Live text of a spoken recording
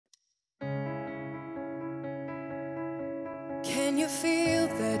When you feel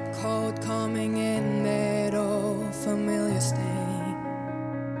that cold coming in, that old familiar stain.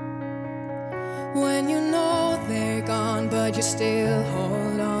 When you know they're gone, but you still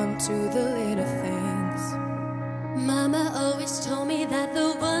hold on to the little things. Mama always told me that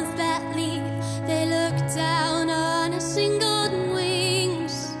the ones that leave, they look down on us in golden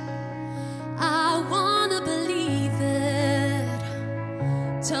wings. I wanna believe it.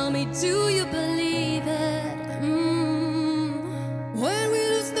 Tell me, do you believe it? When we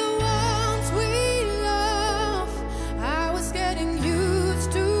lose the ones we love, I was getting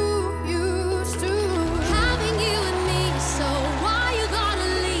used to having you and me. So why you gotta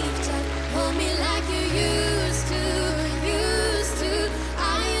leave? Just hold me like you used to.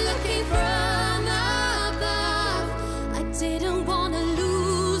 Are you looking from above? I didn't wanna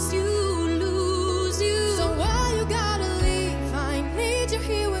lose you. So why you gotta leave? I need you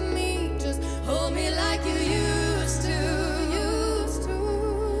here with me. Just hold me like you used to.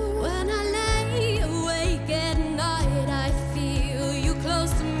 When I lay awake at night, I feel you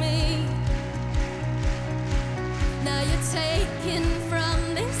close to me. Now you're taken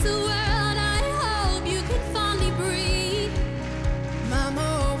from this world, I hope you can finally breathe. Mama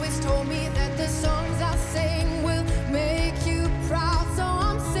always told me that the songs I sing will make you proud, so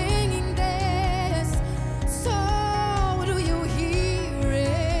I'm singing this. So do you hear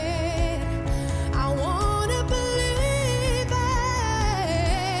it? I wanna believe it.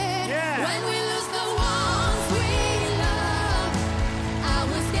 When we lose the ones we love, I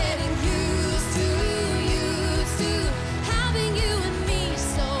was getting used to Having you and me,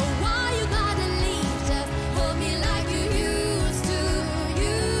 so why you gotta leave? Just hold me like you used to.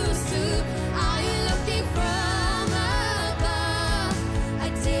 Are you looking from above? I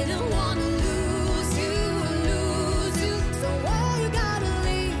didn't wanna lose you. So why you gotta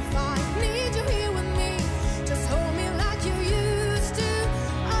leave? I need you here with me. Just hold me like you used to.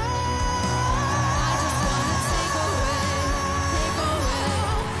 I just wanna take away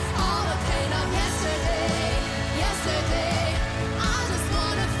all the pain of yesterday. I just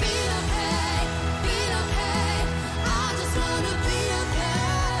wanna feel okay. I just wanna be okay.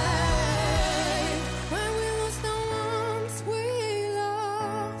 When we lose the ones we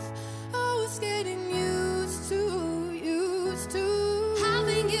love, I was getting used to.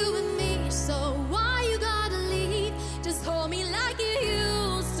 Having you with me, so why you gotta leave? Just hold me like you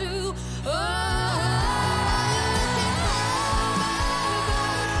used to.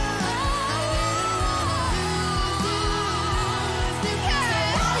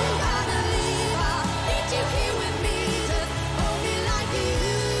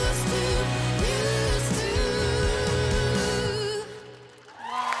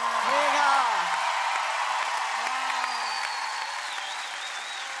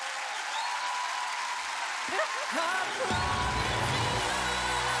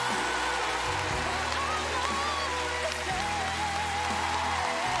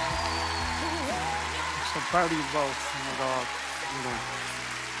 So proud of you both. Oh my God.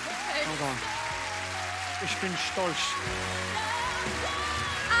 Hold on. Ich bin stolz.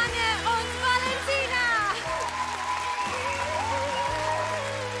 Anne und Valentina!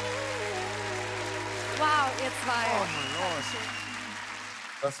 Wow, ihr zwei. Oh mein Gott.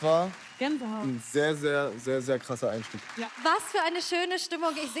 Das war Gänsehaut. ein sehr, sehr, sehr, sehr krasser Einstieg. Was für eine schöne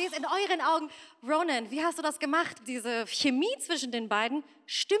Stimmung. Ich sehe es in euren Augen. Ronan, wie hast du das gemacht? Diese Chemie zwischen den beiden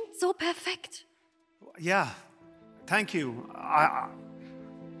stimmt so perfekt. Yeah, thank you.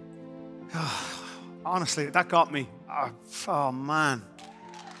 Honestly, that got me. Oh man,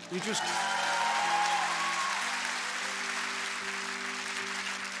 you just.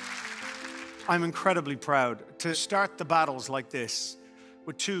 I'm incredibly proud to start the battles like this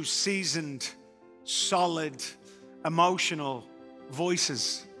with two seasoned, solid, emotional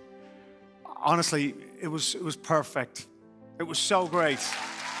voices. Honestly, it was perfect. It was so great.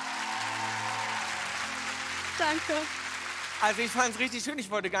 Danke. Also ich fand es richtig schön.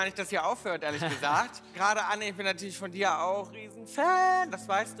 Ich wollte gar nicht, dass ihr aufhört, ehrlich gesagt. Gerade Anne, ich bin natürlich von dir auch Riesenfan. Das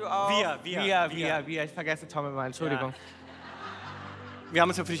weißt du auch. Wir. Ich vergesse Tom immer, Entschuldigung. Ja. Wir haben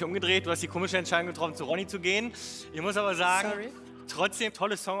uns ja für dich umgedreht. Du hast die komische Entscheidung getroffen, zu Ronny zu gehen. Ich muss aber sagen, trotzdem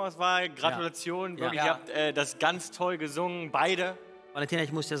tolle Songauswahl. Gratulation. Ja. Wirklich, ihr habt das ganz toll gesungen, beide. Valentina,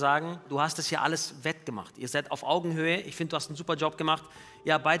 ich muss dir sagen, du hast das hier alles wettgemacht. Ihr seid auf Augenhöhe. Ich finde, du hast einen super Job gemacht.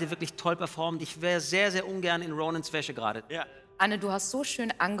 Ja, beide wirklich toll performt. Ich wäre sehr, sehr ungern in Ronans Wäsche gerade. Ja. Anne, du hast so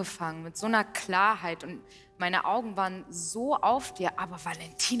schön angefangen, mit so einer Klarheit. Und meine Augen waren so auf dir. Aber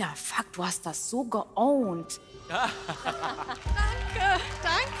Valentina, fuck, du hast das so geowned. Danke.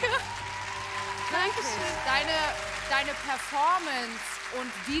 Dankeschön. Deine Performance und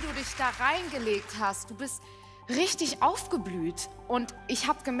wie du dich da reingelegt hast. Du bist richtig aufgeblüht. Und ich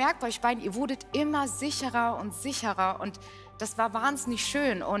habe gemerkt bei euch beiden, ihr wurdet immer sicherer und sicherer. Und das war wahnsinnig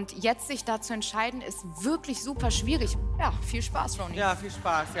schön. Und jetzt sich da zu entscheiden, ist wirklich super schwierig. Ja, viel Spaß, Ronny. Ja, viel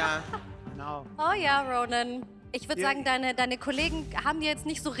Spaß, ja. Genau. Oh ja, Ronan. Ich würde sagen, deine Kollegen haben dir jetzt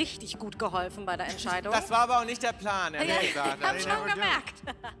nicht so richtig gut geholfen bei der Entscheidung. Das war aber auch nicht der Plan, ehrlich gesagt. Ich habe schon gemerkt.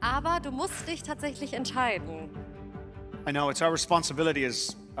 Aber du musst dich tatsächlich entscheiden. I know it's our responsibility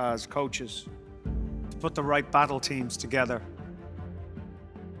as coaches to put the right battle teams together.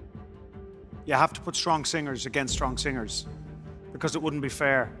 You have to put strong singers against strong singers because it wouldn't be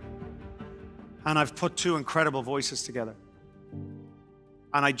fair. And I've put two incredible voices together.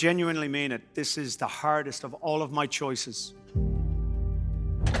 And I genuinely mean it. This is the hardest of all of my choices.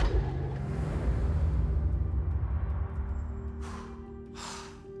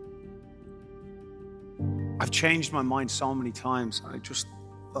 I've changed my mind so many times. I just,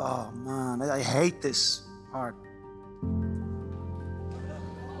 oh man, I hate this part.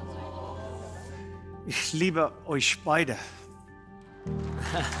 Ich liebe euch beide.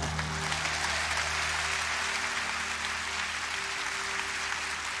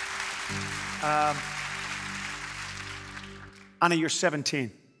 Anna, you're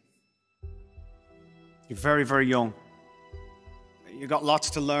 17. You're very, very young. You got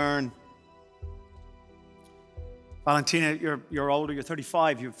lots to learn. Valentina, you're older. You're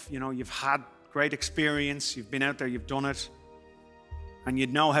 35. You've had great experience. You've been out there. You've done it, and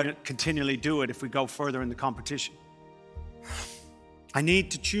you'd know how to continually do it if we go further in the competition. I need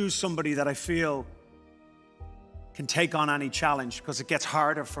to choose somebody that I feel can take on any challenge because it gets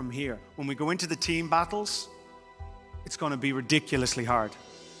harder from here. When we go into the team battles, it's going to be ridiculously hard.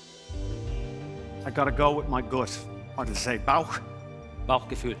 I got to go with my gut. What did I say? Bauch?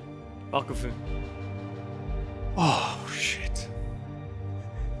 Bauchgefühl. Bauchgefühl. Oh, shit.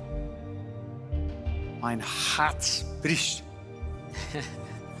 Mein Herz bricht.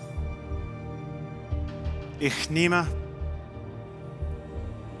 Ich nehme...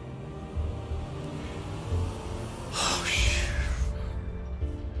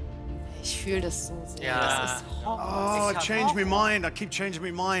 Ich fühle das so sehr. Ja. Das ist Horror. Oh, I changed my mind. I keep changing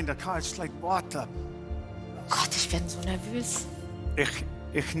my mind. I can't, it's like, what the... Gott, ich bin so nervös.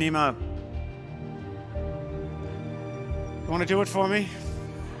 Ich nehme... You want to do it for me?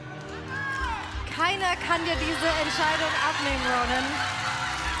 Keiner kann dir diese Entscheidung abnehmen, Ronan.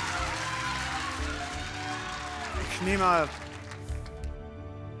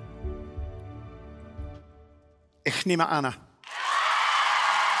 Ich nehme Anna.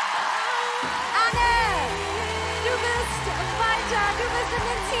 Anne, du bist weiter, du bist in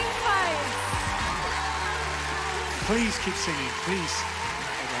den Teamfight. Please keep singing, please.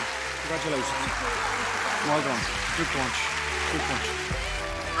 Well done. Congratulations. Well done. Good punch. Good punch.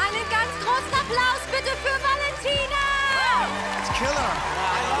 Einen ganz großen Applaus bitte für Valentina. It's killer.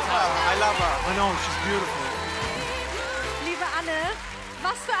 I love her. I know, she's beautiful. Liebe Anne,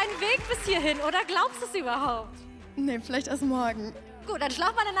 was für ein Weg bis hierhin, oder glaubst du es überhaupt? Nee, vielleicht erst morgen. Gut, dann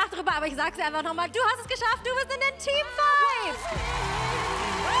schlaf mal eine Nacht drüber, aber ich sag's dir einfach nochmal, du hast es geschafft, du bist in den Teamfight.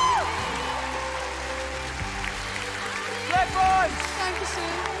 Glückwunsch!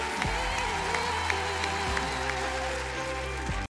 Dankeschön.